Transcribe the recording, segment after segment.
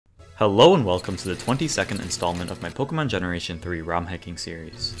Hello and welcome to the 22nd installment of my Pokemon Generation 3 ROM hacking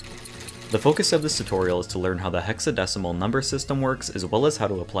series. The focus of this tutorial is to learn how the hexadecimal number system works as well as how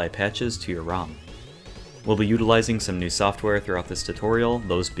to apply patches to your ROM. We'll be utilizing some new software throughout this tutorial,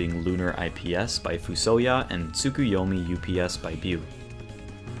 those being Lunar IPS by Fusoya and Tsukuyomi UPS by Bu.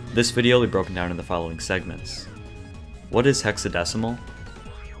 This video will be broken down in the following segments. What is hexadecimal?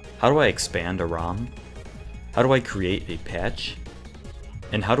 How do I expand a ROM? How do I create a patch?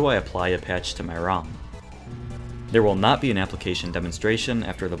 And how do I apply a patch to my ROM? There will not be an application demonstration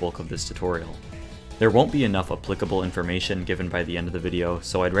after the bulk of this tutorial. There won't be enough applicable information given by the end of the video,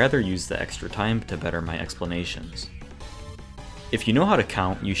 so I'd rather use the extra time to better my explanations. If you know how to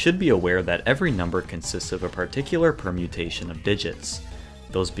count, you should be aware that every number consists of a particular permutation of digits,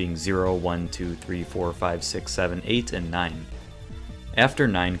 those being 0, 1, 2, 3, 4, 5, 6, 7, 8, and 9. After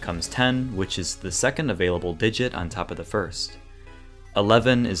 9 comes 10, which is the second available digit on top of the first.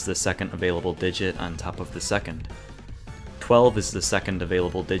 11 is the second available digit on top of the second. 12 is the second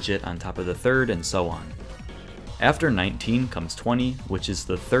available digit on top of the third, and so on. After 19 comes 20, which is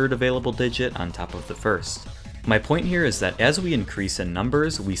the third available digit on top of the first. My point here is that as we increase in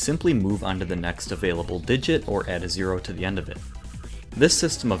numbers, we simply move on to the next available digit or add a 0 to the end of it. This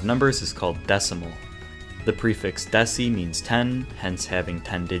system of numbers is called decimal. The prefix deci means 10, hence having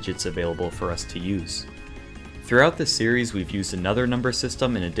 10 digits available for us to use. Throughout this series, we've used another number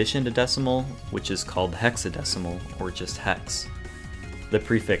system in addition to decimal, which is called hexadecimal, or just hex. The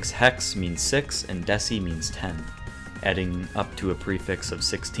prefix hex means 6 and deci means 10, adding up to a prefix of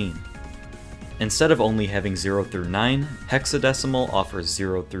 16. Instead of only having 0 through 9, hexadecimal offers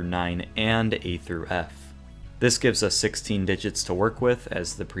 0 through 9 and A through F. This gives us 16 digits to work with,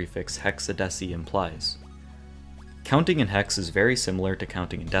 as the prefix hexadeci implies. Counting in hex is very similar to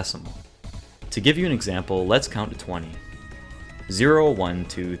counting in decimal. To give you an example, let's count to 20. 0, 1,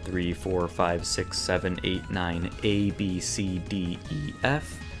 2, 3, 4, 5, 6, 7, 8, 9, A, B, C, D, E,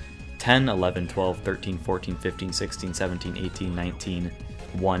 F, 10, 11, 12, 13, 14, 15, 16, 17, 18, 19,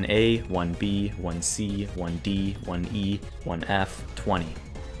 1A, 1B, 1C, 1D, 1E, 1F, 20.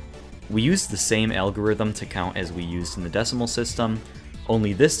 We used the same algorithm to count as we used in the decimal system,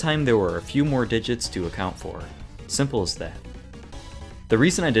 only this time there were a few more digits to account for. Simple as that. The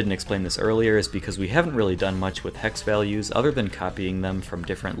reason I didn't explain this earlier is because we haven't really done much with hex values other than copying them from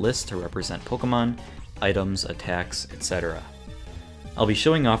different lists to represent Pokemon, items, attacks, etc. I'll be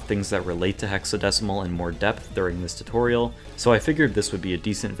showing off things that relate to hexadecimal in more depth during this tutorial, so I figured this would be a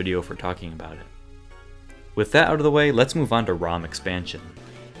decent video for talking about it. With that out of the way, let's move on to ROM expansion.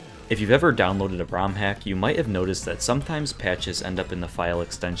 If you've ever downloaded a ROM hack, you might have noticed that sometimes patches end up in the file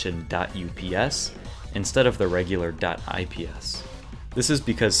extension .ups instead of the regular .ips. This is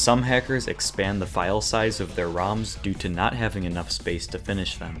because some hackers expand the file size of their ROMs due to not having enough space to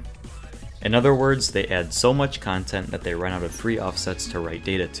finish them. In other words, they add so much content that they run out of free offsets to write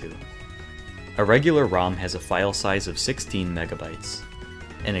data to. A regular ROM has a file size of 16 megabytes.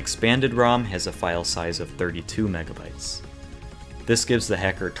 An expanded ROM has a file size of 32 megabytes. This gives the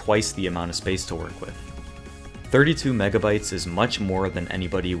hacker twice the amount of space to work with. 32 megabytes is much more than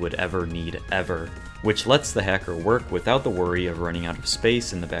anybody would ever need ever, which lets the hacker work without the worry of running out of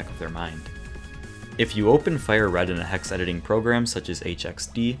space in the back of their mind. If you open FireRed in a hex editing program such as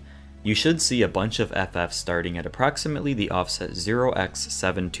HXD, you should see a bunch of FFs starting at approximately the offset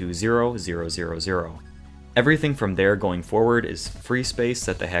 0x720000. Everything from there going forward is free space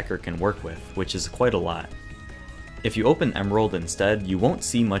that the hacker can work with, which is quite a lot. If you open Emerald instead, you won't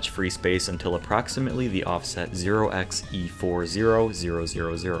see much free space until approximately the offset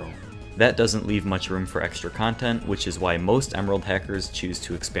 0xe40000. That doesn't leave much room for extra content, which is why most Emerald hackers choose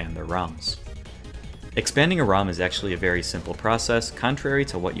to expand their ROMs. Expanding a ROM is actually a very simple process, contrary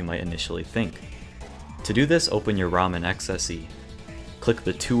to what you might initially think. To do this, open your ROM in XSE. Click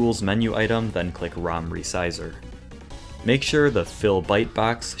the Tools menu item, then click ROM Resizer. Make sure the Fill Byte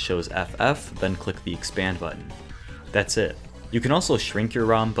box shows FF, then click the Expand button. That's it. You can also shrink your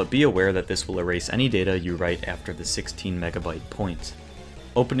ROM, but be aware that this will erase any data you write after the 16 megabyte point.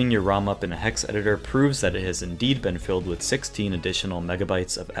 Opening your ROM up in a hex editor proves that it has indeed been filled with 16 additional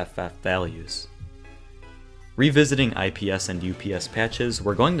megabytes of FF values. Revisiting IPS and UPS patches,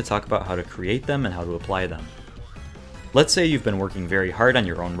 we're going to talk about how to create them and how to apply them. Let's say you've been working very hard on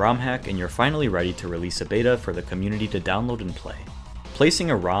your own ROM hack and you're finally ready to release a beta for the community to download and play.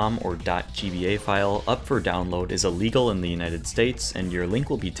 Placing a ROM or .gba file up for download is illegal in the United States, and your link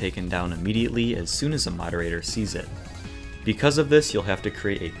will be taken down immediately as soon as a moderator sees it. Because of this, you'll have to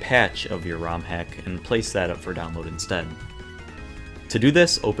create a patch of your ROM hack and place that up for download instead. To do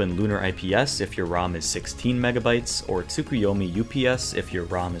this, open Lunar IPS if your ROM is 16 megabytes, or Tsukuyomi UPS if your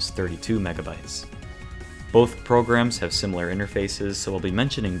ROM is 32 megabytes. Both programs have similar interfaces, so we'll be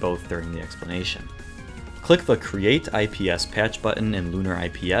mentioning both during the explanation. Click the Create IPS patch button in Lunar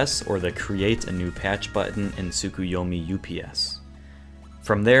IPS or the Create a new patch button in Tsukuyomi UPS.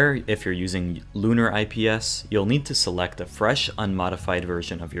 From there, if you're using Lunar IPS, you'll need to select a fresh, unmodified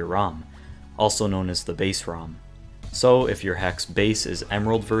version of your ROM, also known as the base ROM. So if your hack's base is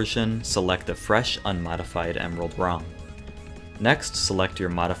Emerald version, select a fresh, unmodified Emerald ROM. Next, select your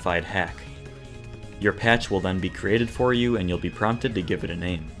modified hack. Your patch will then be created for you and you'll be prompted to give it a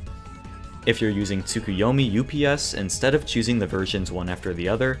name. If you're using Tsukuyomi UPS, instead of choosing the versions one after the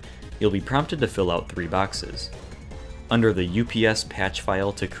other, you'll be prompted to fill out 3 boxes. Under the UPS patch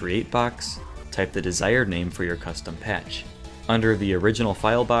file to create box, type the desired name for your custom patch. Under the original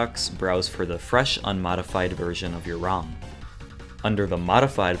file box, browse for the fresh unmodified version of your ROM. Under the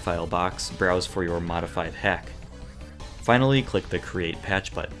modified file box, browse for your modified hack. Finally, click the Create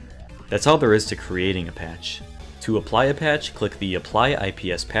Patch button. That's all there is to creating a patch. To apply a patch, click the Apply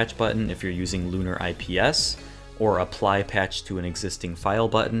IPS Patch button if you're using Lunar IPS, or Apply Patch to an existing file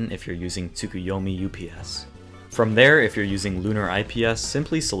button if you're using Tsukuyomi UPS. From there, if you're using Lunar IPS,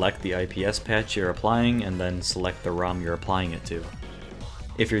 simply select the IPS patch you're applying and then select the ROM you're applying it to.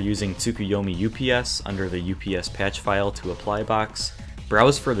 If you're using Tsukuyomi UPS, under the UPS patch file to apply box,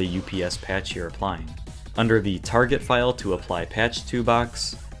 browse for the UPS patch you're applying. Under the target file to apply patch to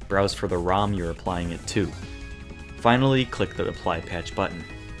box, browse for the ROM you're applying it to. Finally, click the Apply Patch button.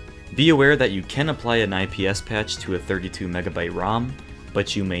 Be aware that you can apply an IPS patch to a 32 megabyte ROM,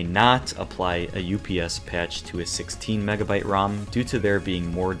 but you may not apply a UPS patch to a 16 megabyte ROM due to there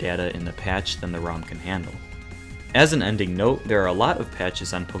being more data in the patch than the ROM can handle. As an ending note, there are a lot of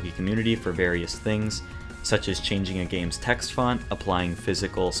patches on Pokécommunity for various things, such as changing a game's text font, applying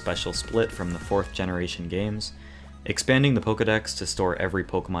physical special split from the 4th generation games, expanding the Pokédex to store every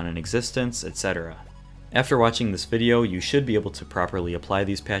Pokémon in existence, etc. After watching this video, you should be able to properly apply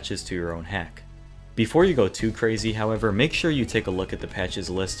these patches to your own hack. Before you go too crazy, however, make sure you take a look at the patch's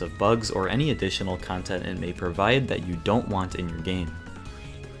list of bugs or any additional content it may provide that you don't want in your game.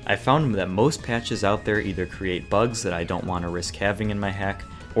 I found that most patches out there either create bugs that I don't want to risk having in my hack,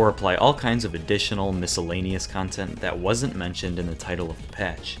 or apply all kinds of additional miscellaneous content that wasn't mentioned in the title of the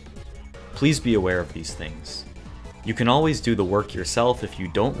patch. Please be aware of these things. You can always do the work yourself if you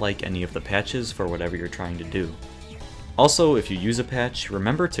don't like any of the patches for whatever you're trying to do. Also, if you use a patch,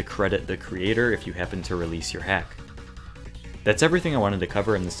 remember to credit the creator if you happen to release your hack. That's everything I wanted to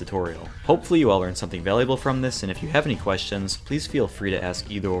cover in this tutorial. Hopefully you all learned something valuable from this, and if you have any questions, please feel free to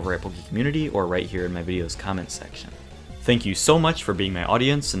ask either over at Pokécommunity or right here in my video's comments section. Thank you so much for being my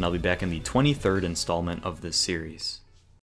audience, and I'll be back in the 23rd installment of this series.